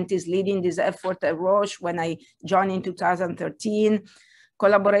the scientist leading this effort at Roche when I joined in 2013.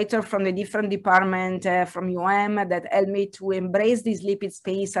 Collaborator from the different department from UM that helped me to embrace this lipid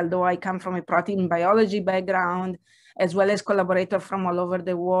space, although I come from a protein biology background, as well as collaborators from all over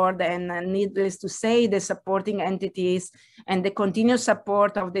the world. And needless to say, the supporting entities and the continuous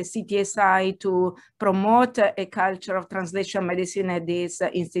support of the CTSI to promote a culture of translational medicine at this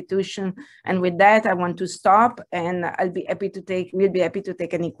institution. And with that, I want to stop, and we'll be happy to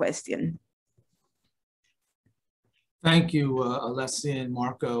take any question. Thank you, Alessia and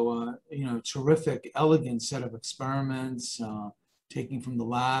Marco. You know, terrific, elegant set of experiments, taking from the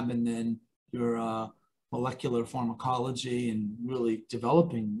lab, and then your molecular pharmacology, and really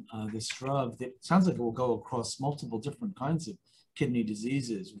developing this drug that sounds like it will go across multiple different kinds of kidney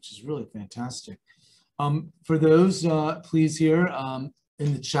diseases, which is really fantastic. For those, please here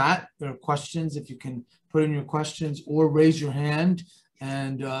in the chat, there are questions. If you can put in your questions or raise your hand,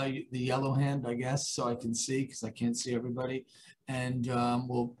 and the yellow hand, I guess, so I can see, because I can't see everybody, and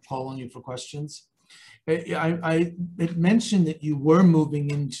we'll call on you for questions. It mentioned that you were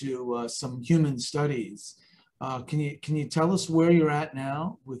moving into some human studies. Can you tell us where you're at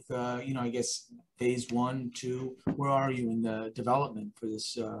now with, you know, I guess phase 1, 2, where are you in the development for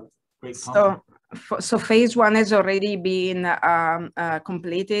this great company? So phase 1 has already been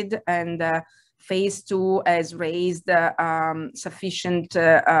completed, and phase 2 has raised sufficient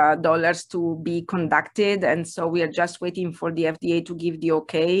dollars to be conducted. And so we are just waiting for the FDA to give the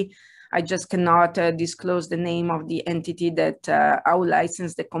okay. I just cannot disclose the name of the entity that will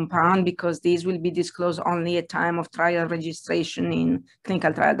license the compound, because these will be disclosed only at time of trial registration in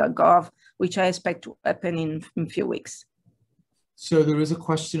clinicaltrial.gov, which I expect to happen in a few weeks. So there is a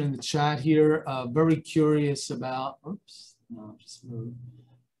question in the chat here, very curious about, oops, no, just moved.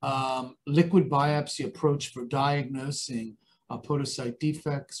 Liquid biopsy approach for diagnosing podocyte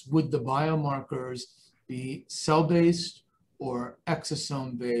defects. Would the biomarkers be cell-based or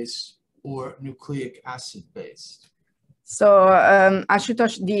exosome-based or nucleic acid-based? So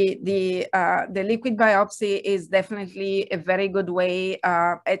Ashutosh, the liquid biopsy is definitely a very good way.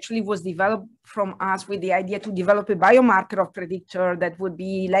 Actually was developed from us with the idea to develop a biomarker of predictor that would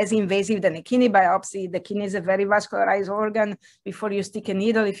be less invasive than a kidney biopsy. The kidney is a very vascularized organ. Before you stick a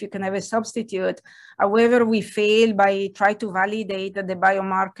needle, if you can have a substitute. However, we fail by trying to validate the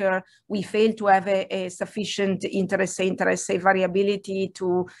biomarker. We fail to have a sufficient inter-assay variability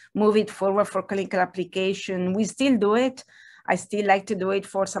to move it forward for clinical application. We still do it. I still like to do it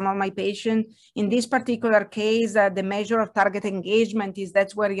for some of my patients. In this particular case, the measure of target engagement is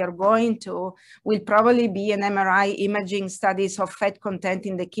that's where you're going to, will probably be an MRI imaging studies of fat content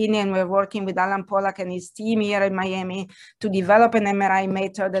in the kidney. And we're working with Alan Pollack and his team here in Miami to develop an MRI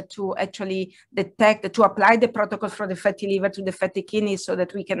method to actually detect, to apply the protocol for the fatty liver to the fatty kidney so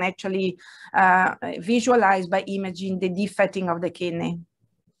that we can actually visualize by imaging the defatting of the kidney.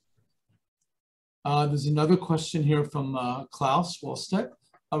 There's another question here from Klaus Wallstedt.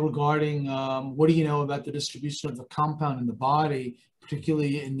 regarding what do you know about the distribution of the compound in the body,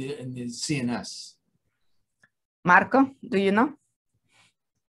 particularly in the CNS? Marco, do you know?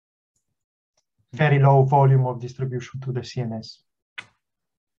 Very low volume of distribution to the CNS.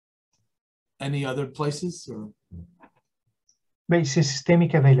 Any other places? Or? But it's a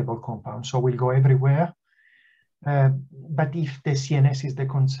systemic available compound, so we'll go everywhere. But if the CNS is the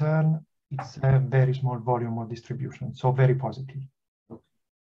concern, it's a very small volume of distribution, so very positive. Okay.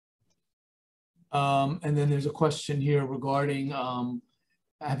 And then there's a question here regarding,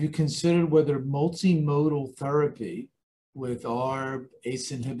 have you considered whether multimodal therapy with ARB,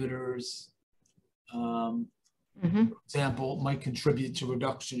 ACE inhibitors, for example, might contribute to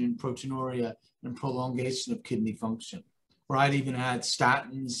reduction in proteinuria and prolongation of kidney function? Or I'd even add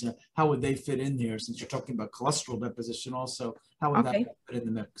statins. How would they fit in here? Since you're talking about cholesterol deposition also, how would that fit in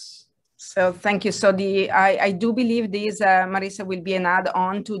the mix? So thank you. So I do believe this, Marisa, will be an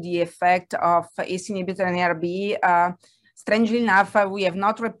add-on to the effect of ACE inhibitor and ARB. Strangely enough, we have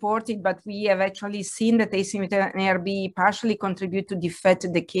not reported, but we have actually seen that ACE inhibitor and ARB partially contribute to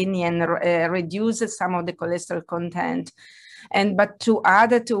defect the kidney and reduce some of the cholesterol content. But to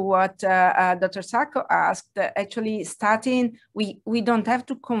add to what Dr. Sacco asked, actually statin, we don't have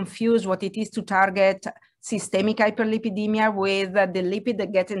to confuse what it is to target systemic hyperlipidemia with the lipid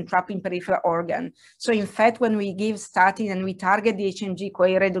that get entrapped in peripheral organ. So in fact, when we give statin and we target the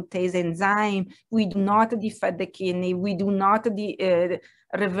HMG-CoA reductase enzyme, we do not defect the kidney, we do not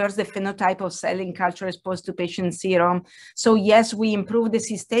reverse the phenotype of cell in culture exposed to patient serum. So yes, we improve the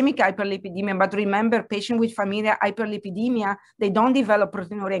systemic hyperlipidemia, but remember, patients with familial hyperlipidemia, they don't develop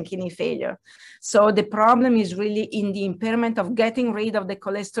proteinuria and kidney failure. So the problem is really in the impairment of getting rid of the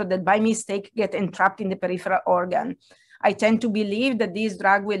cholesterol that by mistake get entrapped in the peripheral organ. I tend to believe that this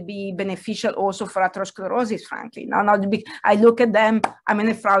drug will be beneficial also for atherosclerosis, frankly. Now, I look at them, I'm a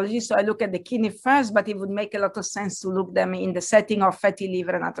nephrologist, so I look at the kidney first, but it would make a lot of sense to look them in the setting of fatty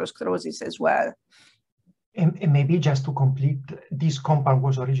liver and atherosclerosis as well. And maybe just to complete, this compound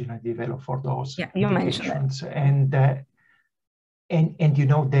was originally developed for those indications. And you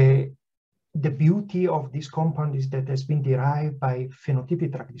know, the beauty of this compound is that it has been derived by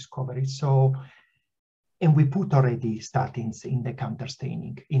phenotypic drug discovery. So, and we put already statins in the counter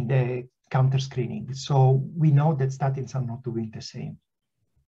staining, in the counter screening. So we know that statins are not doing the same.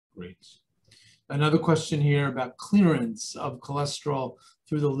 Great. Another question here about clearance of cholesterol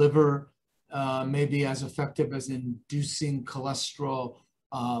through the liver, maybe as effective as inducing cholesterol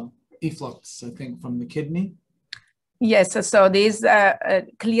efflux, I think, from the kidney. Yes, so this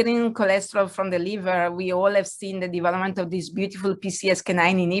clearing cholesterol from the liver, we all have seen the development of this beautiful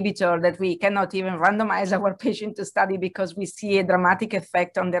PCSK9 inhibitor that we cannot even randomize our patient to study because we see a dramatic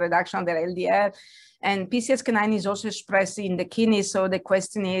effect on the reduction of their LDL. And PCSK9 is also expressed in the kidney. So the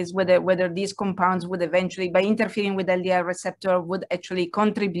question is whether these compounds would eventually, by interfering with LDL receptor, would actually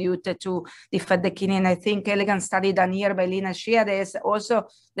contribute to defect the kidney. And I think elegant study done here by Lina Shiades also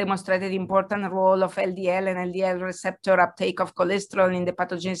demonstrated the important role of LDL and LDL receptor uptake of cholesterol in the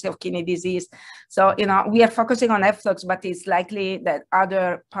pathogenesis of kidney disease. So, you know, we are focusing on efflux, but it's likely that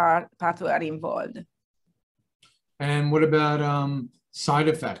other pathways are involved. And what about side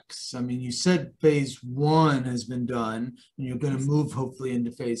effects? I mean, you said phase 1 has been done, and you're going to move hopefully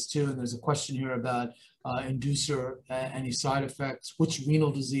into phase 2. And there's a question here about inducer, any side effects, which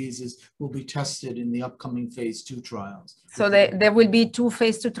renal diseases will be tested in the upcoming phase 2 trials. So there will be 2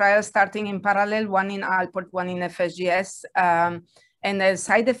 phase 2 trials starting in parallel, one in Alport, one in FSGS. And the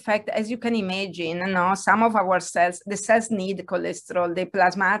side effect, as you can imagine, some of our cells, the cells need cholesterol.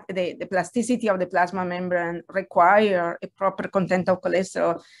 The plasticity of the plasma membrane require a proper content of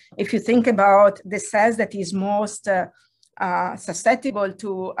cholesterol. If you think about the cells that is most susceptible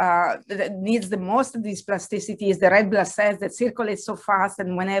to, that needs the most of this plasticity is the red blood cells that circulate so fast,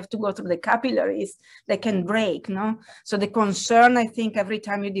 and when they have to go through the capillaries, they can break, no? So the concern, I think, every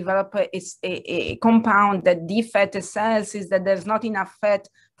time you develop a compound that defats the cells is that there's not enough fat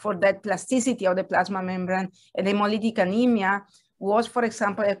for that plasticity of the plasma membrane. And hemolytic anemia was, for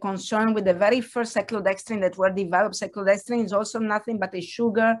example, a concern with the very first cyclodextrin that were developed. Cyclodextrin is also nothing but a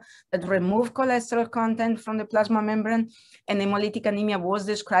sugar that removes cholesterol content from the plasma membrane. And hemolytic anemia was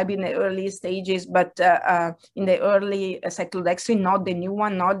described in the early stages, but in the early cyclodextrin, not the new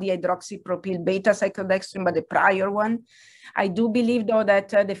one, not the hydroxypropyl beta cyclodextrin, but the prior one. I do believe, though, that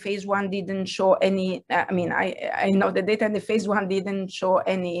the phase 1 didn't show any, I know the data in the phase 1 didn't show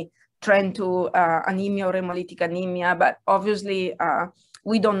any trend to anemia or hemolytic anemia, but obviously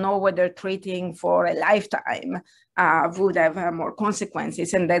we don't know whether treating for a lifetime would have more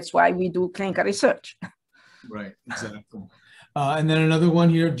consequences, and that's why we do clinical research. Right, exactly. And then another one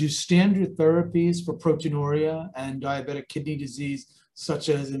here, do standard therapies for proteinuria and diabetic kidney disease, such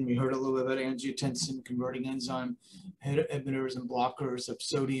as, and we heard a little bit about angiotensin converting enzyme inhibitors and blockers of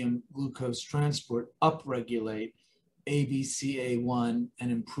sodium glucose transport, upregulate ABCA1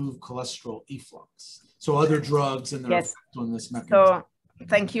 and improve cholesterol efflux. So other drugs and their effect on this mechanism. So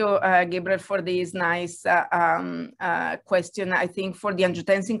thank you, Gabriel, for this nice question. I think for the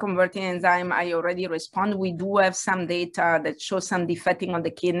angiotensin converting enzyme, I already responded. We do have some data that shows some defecting on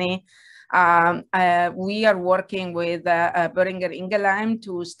the kidney. We are working with Boehringer Ingelheim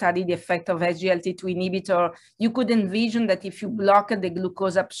to study the effect of SGLT2 inhibitor. You could envision that if you block the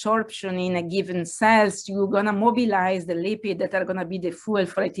glucose absorption in a given cells, you're going to mobilize the lipid that are going to be the fuel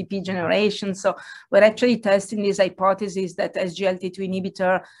for ATP generation. So we're actually testing this hypothesis that SGLT2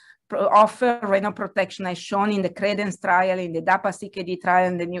 inhibitor offer renal protection as shown in the Credence trial, in the DAPA-CKD trial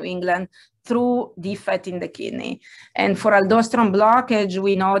in the New England, through defect in the kidney. And for aldosterone blockage,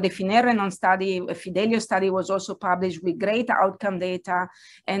 we know the Finerenone study, a Fidelio study was also published with great outcome data.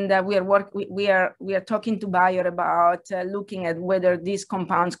 And we are talking to Bayer about looking at whether these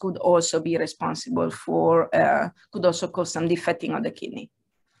compounds could also be responsible for, could also cause some defecting of the kidney.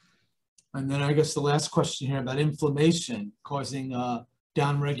 And then I guess the last question here about inflammation causing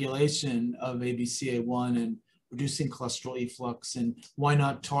downregulation of ABCA1 and reducing cholesterol efflux, and why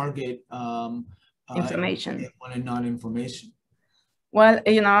not target inflammation and not inflammation? Well,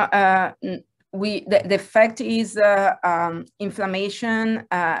 you know, the effect is inflammation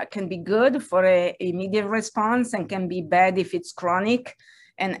can be good for an immediate response and can be bad if it's chronic.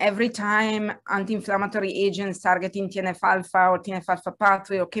 And every time anti-inflammatory agents targeting TNF-alpha or TNF-alpha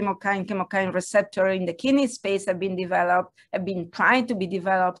pathway or chemokine receptor in the kidney space have been trying to be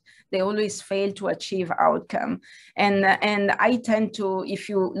developed, they always fail to achieve outcome. And I tend to, if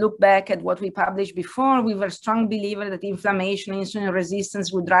you look back at what we published before, we were strong believers that inflammation, insulin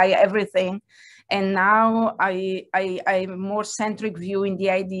resistance would drive everything. And now I have a more centric view in the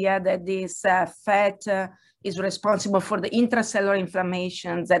idea that this fat is responsible for the intracellular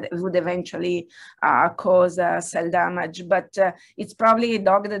inflammations that would eventually cause cell damage. But it's probably a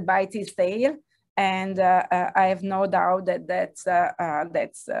dog that bites its tail. And I have no doubt that that's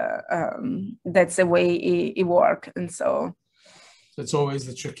the way it works. And so it's always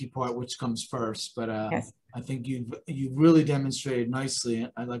the tricky part, which comes first. But yes. I think you've really demonstrated nicely,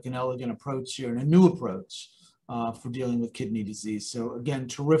 like an elegant approach here and a new approach for dealing with kidney disease. So again,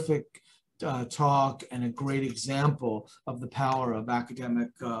 terrific talk and a great example of the power of academic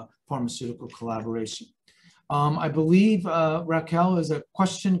pharmaceutical collaboration. I believe, Raquel, has a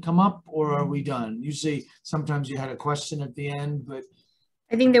question come up, or are we done? Usually, sometimes you had a question at the end, but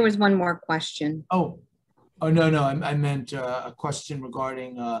I think there was one more question. Oh, no, I meant a question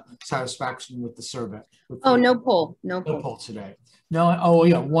regarding satisfaction with the survey. No poll today. No, oh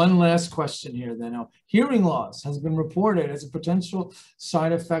yeah, one last question here then. Now, hearing loss has been reported as a potential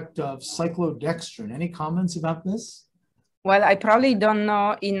side effect of cyclodextrin. Any comments about this? Well, I probably don't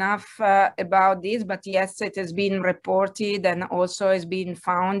know enough about this, but yes, it has been reported and also has been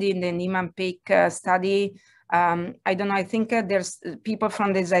found in the Niemann-Pick study. I don't know, I think there's people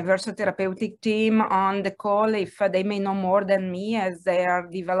from the Zyversa therapeutic team on the call, if they may know more than me as they are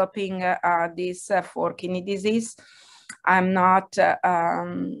developing this for kidney disease. I'm not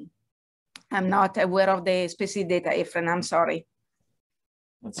aware of the specific data, Efren, I'm sorry.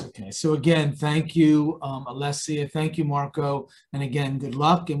 That's okay. So again, thank you, Alessia. Thank you, Marco. And again, good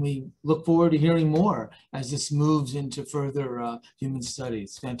luck. And we look forward to hearing more as this moves into further human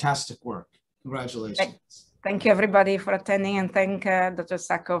studies. Fantastic work. Congratulations. Thank you, everybody, for attending. And thank Dr.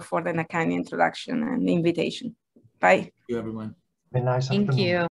 Sacco for the kind introduction and invitation. Bye. Thank you, everyone. Very nice. Thank you.